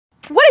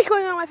What is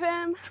going on, my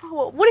fam?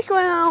 What is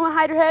going on, my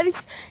hider heads?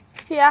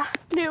 Yeah,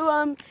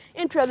 new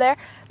intro there.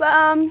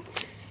 But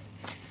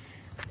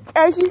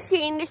as you've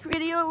seen, this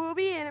video will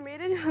be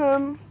animated.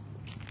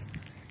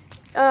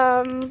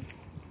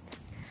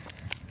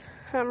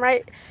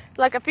 Right,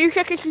 like a few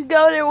seconds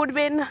ago, there would have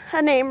been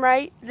a name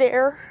right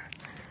there.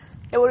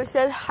 It would have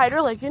said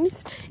Hider Legends.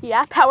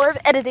 Yeah, power of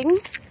editing.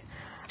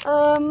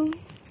 And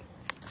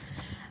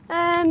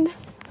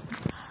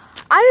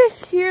I'm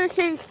just here to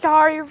say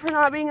sorry for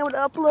not being able to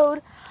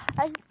upload.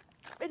 I've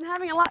been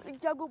having a lot to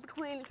juggle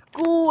between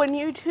school and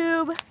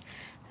YouTube,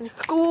 and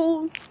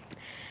school, and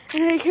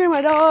taking care of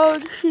my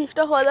dogs and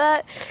stuff like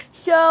that.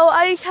 So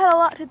I just had a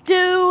lot to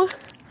do.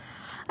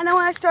 And then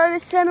when I started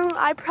this channel,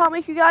 I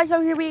promise you guys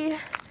I'm going to be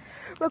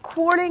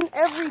recording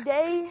every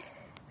day.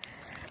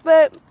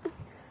 But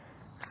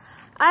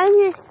I'm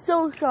just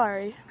so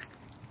sorry.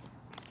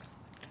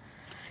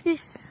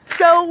 Just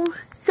so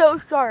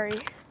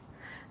sorry.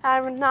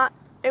 I'm not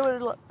able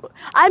to look.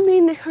 I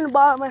mean this from the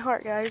bottom of my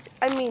heart, guys.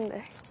 I mean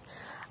this.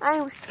 I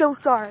am so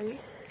sorry.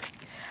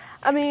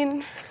 I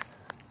mean,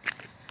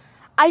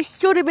 I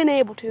should have been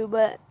able to,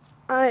 but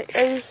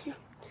it's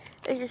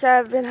just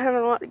I've been having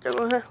a lot to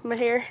juggle with my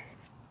hair.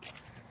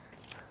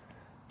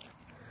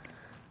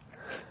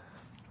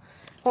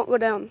 Won't go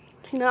down.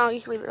 No, I'll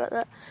just leave it like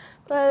that.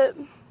 But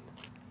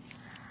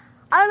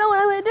I don't know what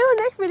I'm gonna do in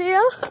this video.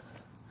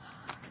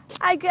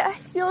 I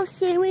guess you'll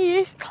see me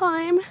this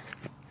time.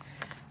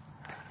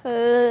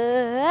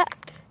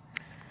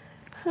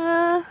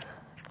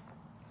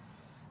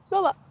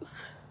 Robux.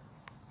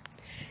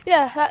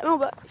 Yeah, that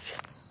Robux.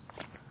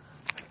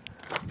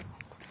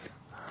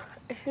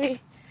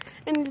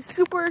 In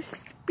super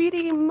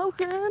speedy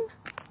motion.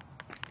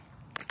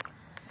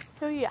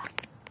 So yeah.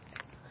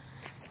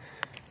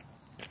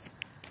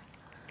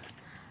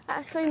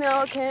 Actually, no,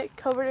 I can't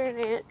cover it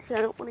in ants, so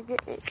I don't want to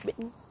get ants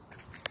bitten.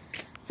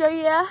 So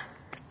yeah,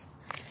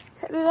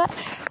 can't do that.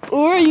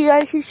 Or you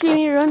guys can see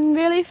me run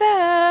really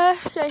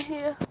fast. I need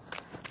to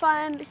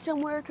find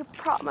somewhere to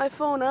prop my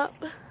phone up.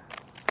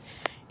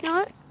 You know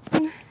what?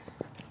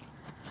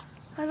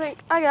 I think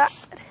I got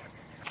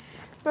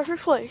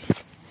perfect place.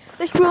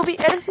 This will be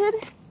edited,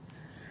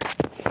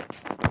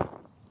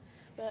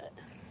 but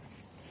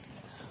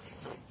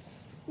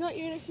not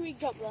you're gonna see me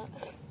jump that.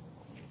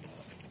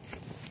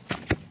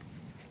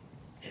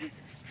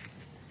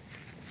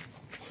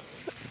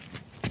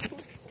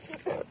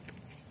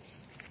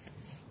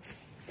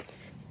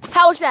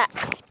 How was that,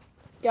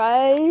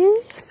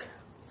 guys?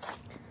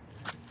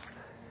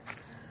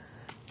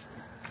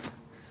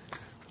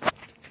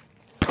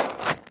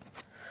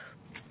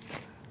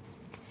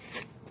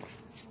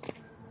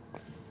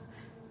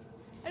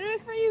 I do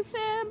it for you,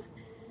 fam.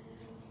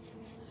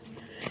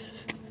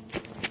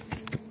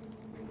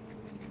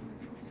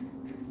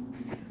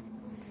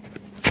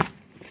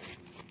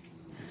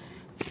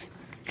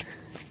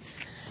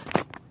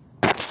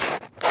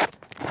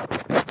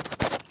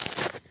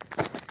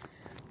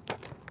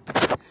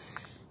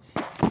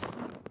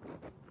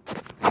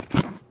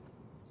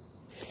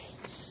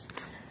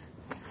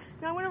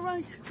 Now I'm gonna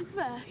run too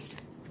fast.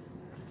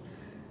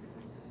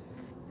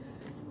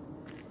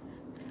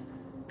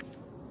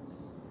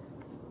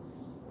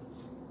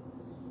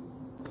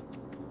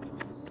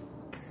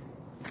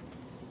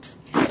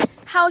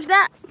 How's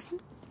that?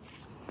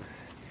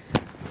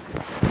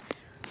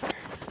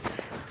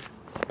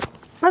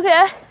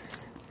 Okay.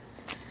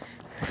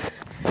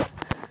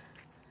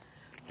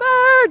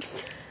 Birds!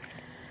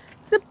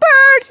 The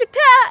birds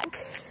attack!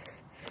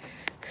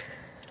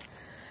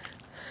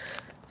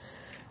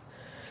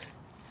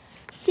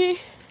 See?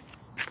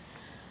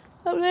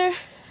 Up there.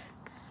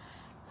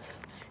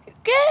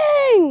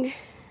 Gang!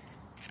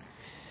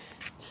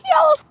 See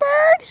all those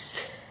birds?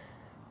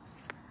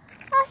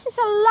 That's just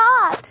a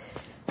lot.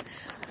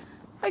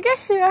 I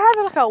guess they're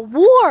having like a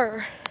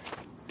war.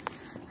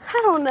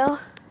 I don't know.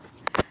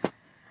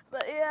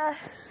 But yeah.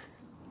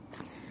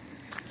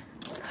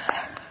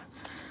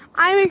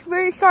 I'm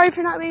very sorry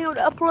for not being able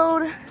to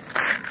upload.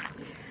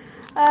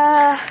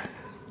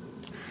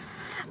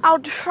 I'll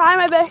try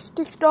my best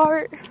to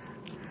start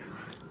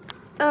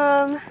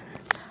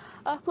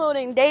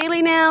uploading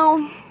daily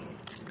now.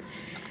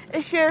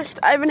 It's just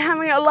I've been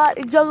having a lot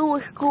to juggle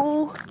with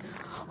school,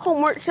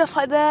 homework, stuff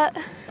like that.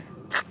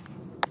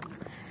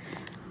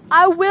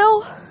 I'll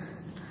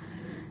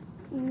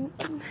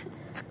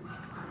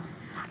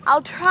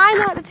try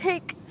not to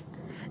take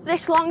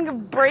this long of a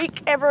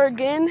break ever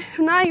again.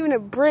 Not even a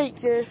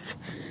break, just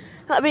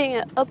not being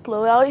an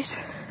upload. I'll just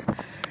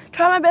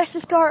try my best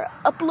to start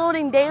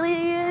uploading daily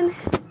again.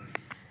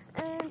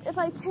 And if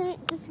I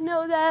can't, just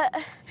know that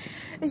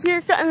it's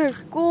either something in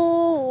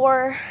school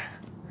or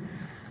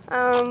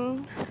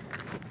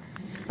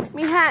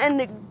me having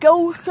to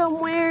go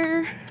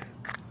somewhere,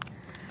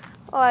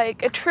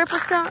 like a trip or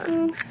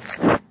something.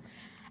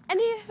 And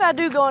if I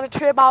do go on a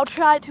trip, I'll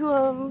try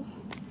to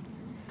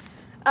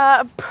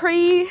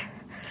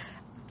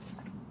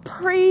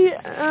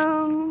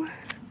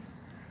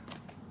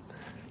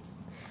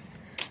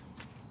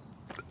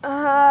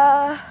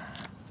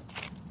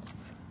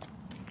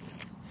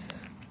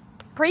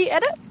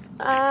pre-edit.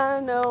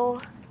 No.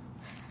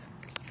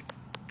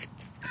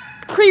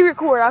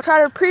 Pre-record. I'll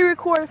try to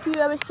pre-record a few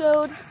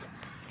episodes.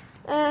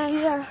 And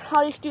yeah,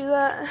 I'll just do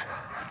that.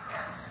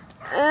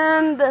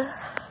 And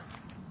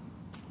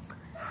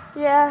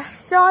yeah,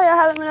 sorry I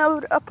haven't been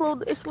able to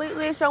upload this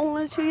lately as I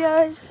wanted to,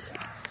 guys.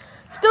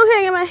 Still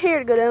can't get my hair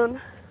to go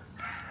down.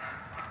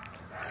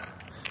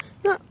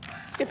 No,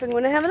 if I'm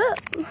going to have it up,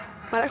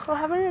 might as well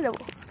have it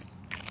double.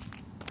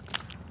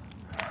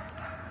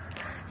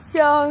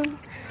 So,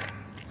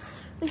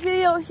 this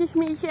video is just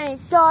me saying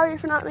sorry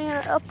for not being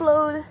able to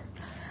upload.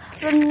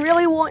 I've been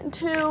really wanting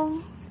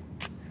to.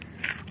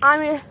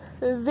 I'm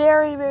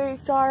very, very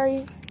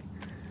sorry.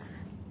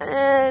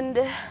 And,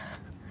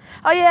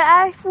 oh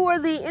yeah, as for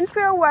the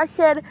intro where I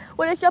said,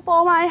 what is up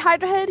all my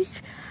Hydra heads?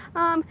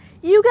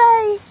 You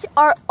guys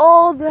are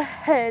all the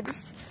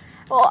heads.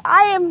 Well,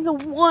 I am the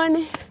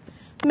one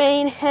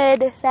main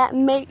head that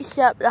makes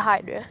up the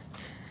Hydra.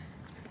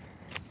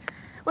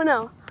 Well,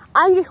 no,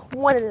 I'm just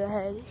one of the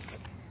heads.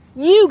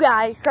 You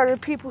guys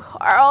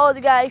are all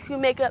the guys who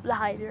make up the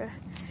Hydra.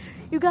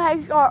 You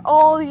guys are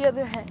all the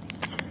other heads.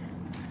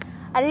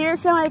 I hear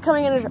somebody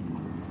coming in the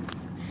room.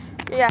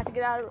 You have to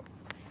get out of the room.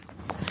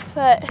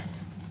 But,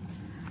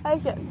 like I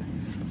said,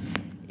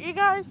 you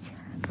guys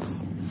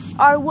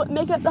are what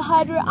make up the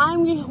Hydra.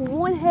 I'm just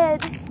one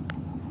head.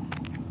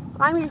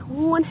 I'm just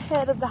one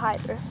head of the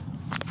Hydra.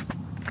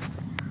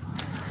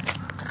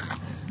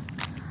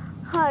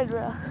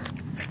 Hydra.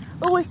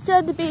 Always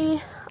said to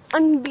be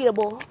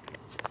unbeatable.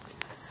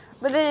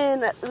 But then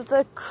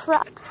the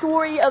crap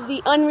story of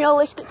the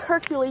unrealistic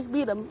Hercules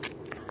beat him.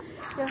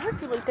 Yeah,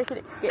 Hercules doesn't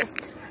exist.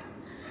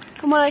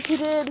 And what if he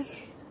did,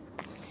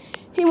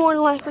 he more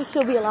than likely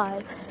still be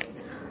alive.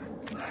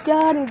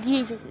 God and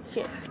Jesus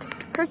exist.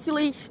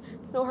 Hercules,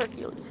 no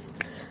Hercules.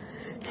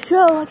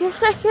 So, I guess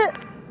that's it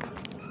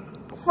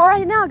for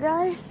right now,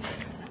 guys.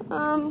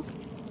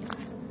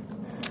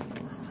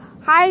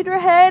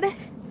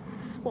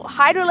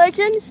 Hydra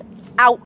Legends, out.